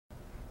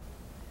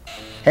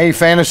Hey,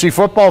 fantasy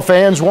football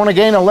fans, want to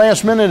gain a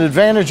last-minute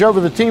advantage over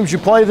the teams you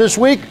play this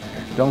week?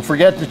 Don't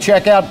forget to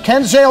check out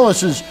Ken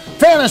Zales'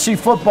 Fantasy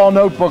Football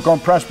Notebook on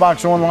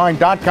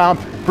PressBoxOnline.com,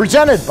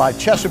 presented by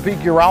Chesapeake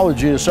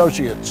Urology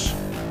Associates.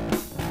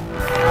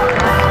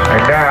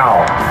 And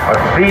now,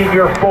 a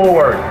senior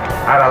forward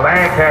out of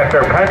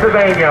Lancaster,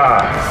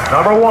 Pennsylvania,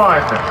 number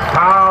 1,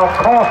 Kyle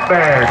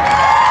Kaufman.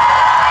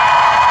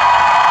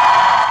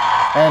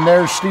 And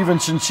there's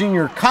Stevenson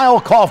senior Kyle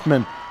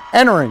Kaufman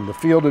entering the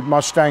field at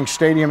Mustang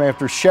Stadium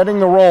after shedding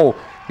the role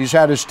he's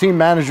had as team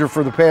manager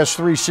for the past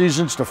 3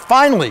 seasons to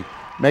finally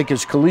make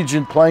his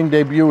collegiate playing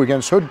debut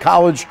against Hood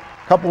College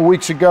a couple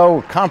weeks ago,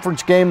 a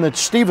conference game that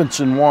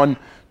Stevenson won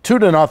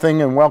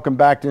 2-0. And welcome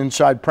back to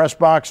Inside Press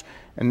Box.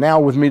 And now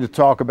with me to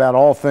talk about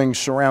all things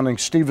surrounding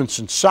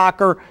Stevenson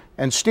soccer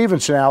and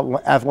Stevenson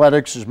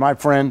athletics is my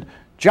friend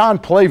John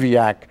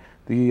Plevyak,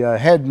 the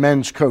head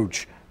men's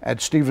coach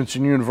at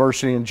Stevenson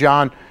University. And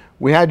John,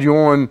 we had you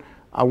on.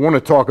 I want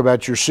to talk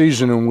about your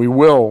season, and we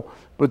will,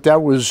 but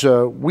that was,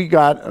 we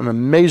got an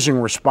amazing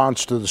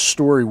response to the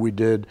story we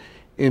did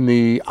in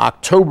the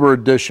October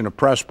edition of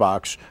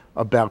PressBox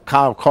about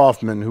Kyle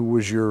Kaufman, who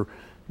was your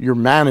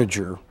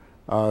manager,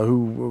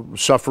 who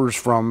suffers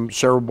from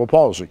cerebral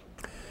palsy.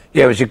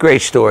 Yeah, it was a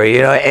great story,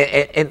 you know,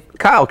 and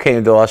Kyle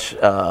came to us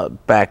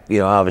back, you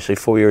know, obviously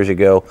 4 years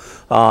ago,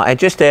 and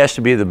just asked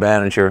to be the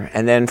manager,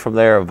 and then from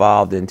there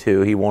evolved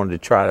into he wanted to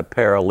try to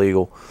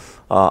paralegal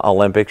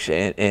Olympics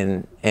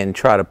and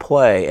try to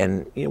play,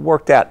 and he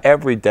worked out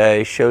every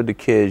day, showed the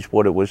kids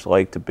what it was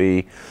like to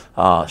be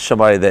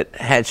somebody that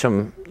had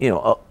some, you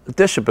know,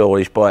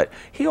 disabilities, but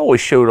he always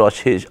showed us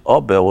his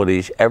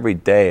abilities every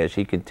day as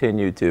he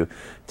continued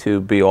to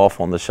be off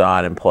on the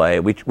side and play.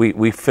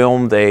 We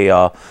filmed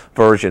a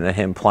version of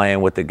him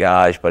playing with the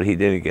guys, but he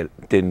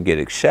didn't get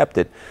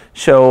accepted.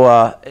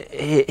 So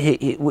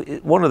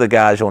one of the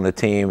guys on the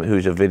team,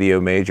 who's a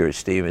video major at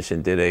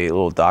Stevenson, did a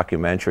little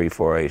documentary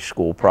for a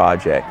school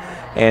project,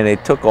 and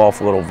it took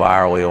off a little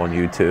virally on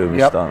YouTube and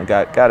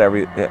stuff. Got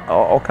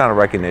all kind of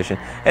recognition.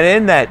 And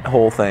in that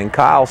whole thing,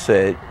 Kyle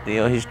said, you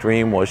know, his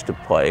dream was to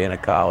play in a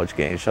college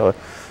game. So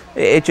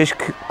it just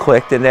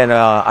clicked. And then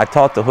I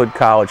talked to Hood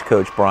College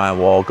coach Brian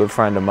Wall, good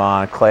friend of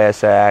mine,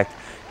 class act.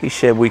 He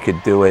said we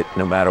could do it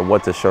no matter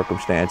what the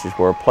circumstances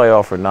were,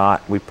 playoff or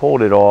not. We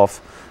pulled it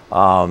off.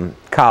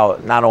 Kyle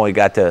not only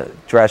got to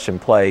dress and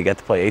play, he got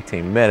to play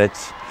 18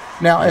 minutes.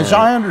 Now, as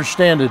I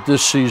understand it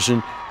this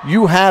season,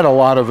 you had a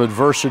lot of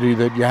adversity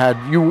that you had.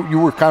 You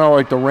were kind of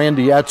like the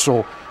Randy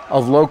Etzel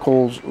of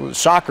local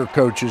soccer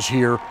coaches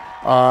here.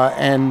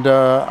 And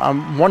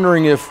I'm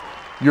wondering if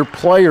your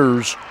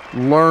players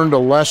learned a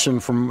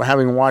lesson from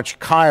having watched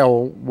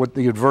Kyle, what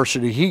the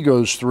adversity he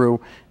goes through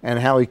and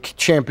how he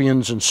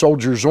champions and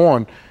soldiers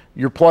on.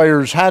 Your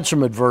players had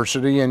some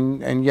adversity,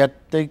 and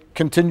yet they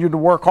continued to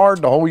work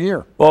hard the whole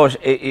year. Well,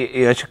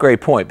 it's a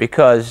great point,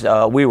 because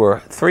we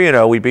were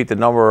 3-0. We beat the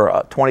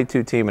number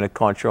 22 team in the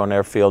country on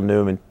their field,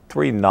 Newman,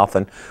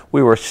 3-0.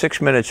 We were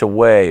 6 minutes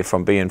away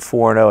from being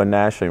 4-0 and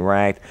nationally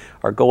ranked.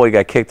 Our goalie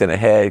got kicked in the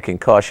head,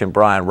 concussion,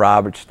 Brian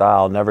Roberts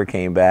style, never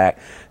came back.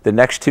 The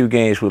next 2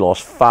 games, we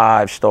lost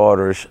 5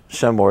 starters,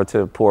 similar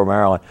to poor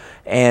Maryland.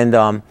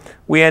 And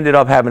we ended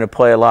up having to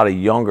play a lot of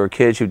younger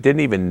kids who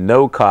didn't even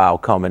know Kyle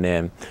coming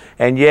in.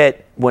 And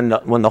yet, when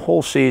the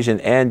whole season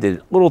ended,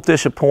 a little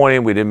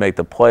disappointing. We didn't make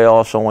the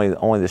playoffs,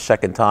 only the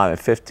second time in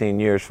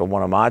 15 years for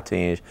one of my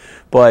teams.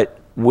 But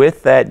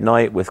with that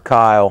night with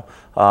Kyle,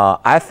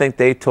 I think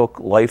they took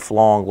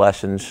lifelong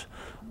lessons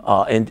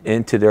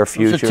into their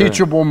future. It's a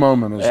teachable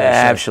moment, as they say.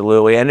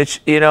 Absolutely, and it's,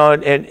 you know,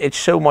 and it's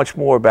so much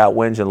more about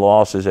wins and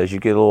losses as you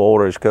get a little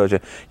older as coach.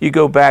 You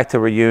go back to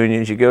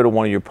reunions, you go to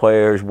one of your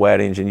players'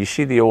 weddings, and you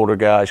see the older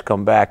guys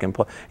come back and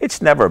play.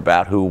 It's never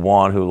about who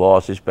won, who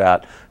lost. It's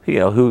about, you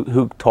know,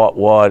 who taught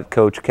what,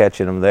 coach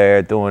catching them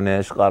there, doing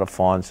this, a lot of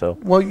fun. So,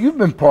 well, you've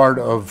been part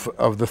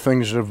of the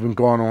things that have been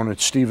going on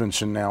at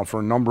Stevenson now for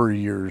a number of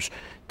years.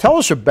 Tell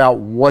us about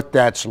what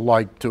that's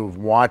like to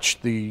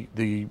watch the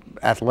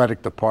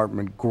athletic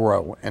department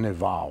grow and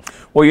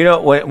evolve. Well, you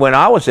know, when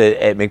I was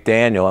at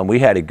McDaniel and we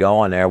had it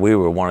going there, we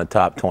were one of the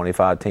top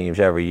 25 teams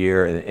every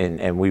year,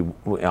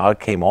 and I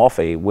came off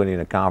winning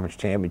a conference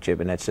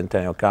championship in that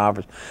Centennial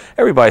Conference.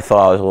 Everybody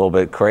thought I was a little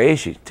bit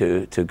crazy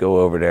to go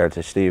over there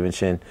to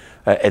Stevenson.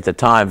 At the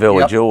time,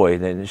 Village Joy,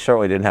 they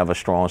certainly didn't have a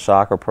strong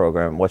soccer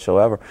program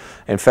whatsoever.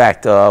 In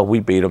fact,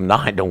 we beat them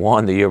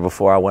 9-1 the year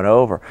before I went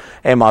over.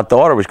 And my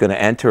daughter was going to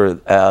enter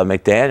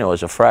McDaniel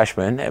as a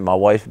freshman, and my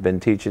wife had been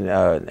teaching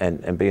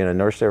and being a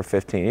nurse there for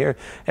 15 years.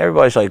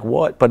 Everybody's like,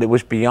 what? But it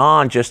was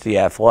beyond just the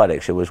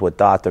athletics. It was what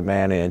Dr.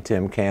 Manning and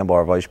Tim Campbell,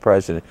 our vice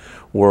president,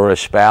 were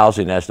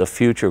espousing as the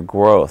future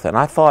growth. And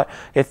I thought,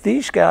 if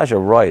these guys are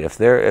right, if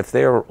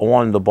they're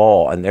on the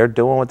ball and they're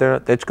doing what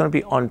it's going to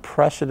be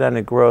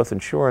unprecedented growth.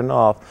 And sure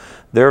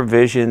enough, their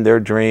vision, their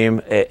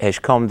dream has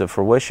come to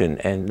fruition.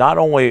 And not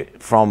only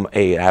from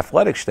an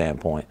athletic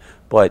standpoint,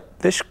 but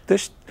this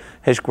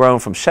has grown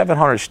from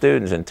 700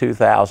 students in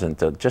 2000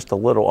 to just a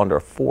little under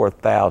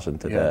 4,000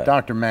 today. Yeah,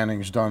 Dr.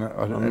 Manning's done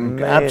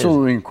an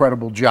absolutely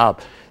incredible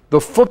job.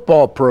 the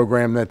football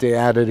program that they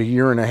added a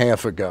year and a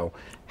half ago.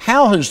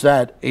 How has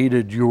that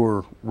aided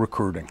your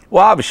recruiting?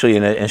 Well, obviously,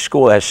 in a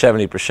school that has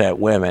 70%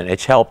 women,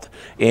 it's helped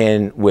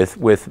in with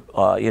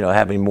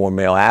having more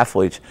male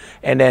athletes.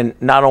 And then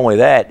not only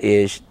that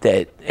is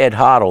that Ed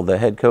Hoddle, the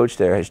head coach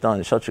there, has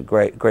done such a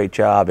great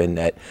job in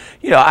that.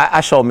 I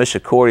saw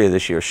Misericordia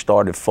this year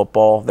started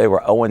football. They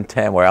were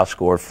 0-10, were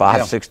outscored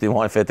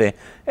 561-15.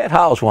 Ed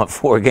Hoddle's won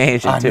 4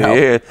 games in 2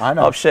 years. I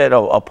know. Upset a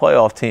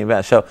playoff team.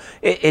 So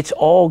it's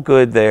all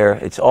good there.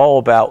 It's all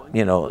about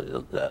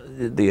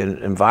the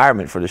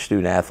environment for the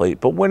student athlete.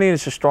 But winning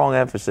is a strong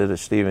emphasis at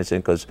Stevenson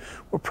because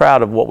we're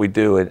proud of what we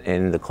do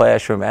in the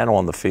classroom and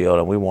on the field,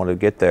 and we want to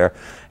get there.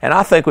 And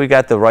I think we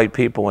got the right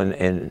people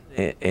in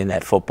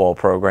that football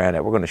program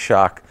that we're going to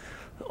shock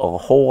a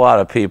whole lot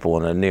of people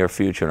in the near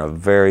future in a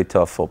very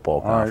tough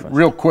football conference. All right,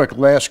 real quick,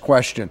 last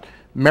question.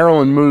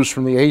 Maryland moves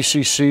from the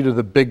ACC to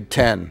the Big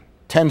Ten.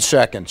 10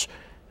 seconds.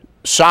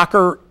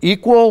 Soccer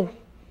equal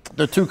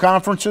the two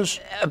conferences?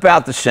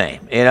 About the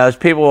same. As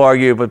people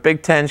argue, but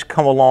Big Ten's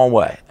come a long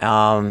way.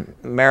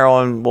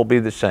 Maryland will be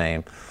the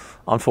same.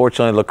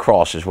 Unfortunately,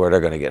 lacrosse is where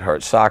they're going to get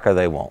hurt. Soccer,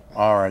 they won't.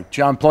 All right.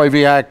 John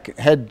Plevyak,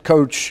 head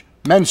coach,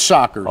 men's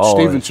soccer at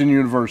Stevenson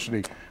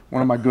University,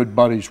 one of my good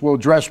buddies. We'll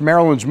address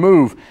Maryland's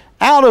move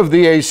out of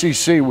the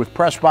ACC with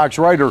PressBox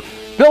writer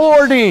Bill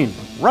Ordine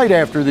right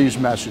after these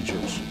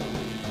messages.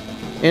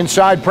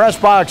 Inside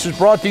PressBox is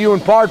brought to you in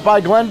part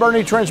by Glen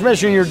Burnie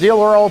Transmission, your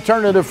dealer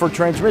alternative for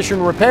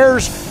transmission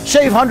repairs.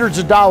 Save hundreds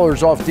of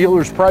dollars off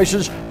dealers'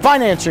 prices.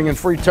 Financing and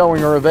free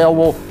towing are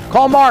available.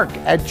 Call Mark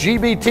at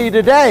GBT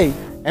today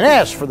and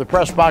ask for the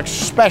PressBox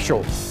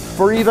special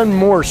for even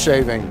more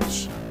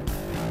savings.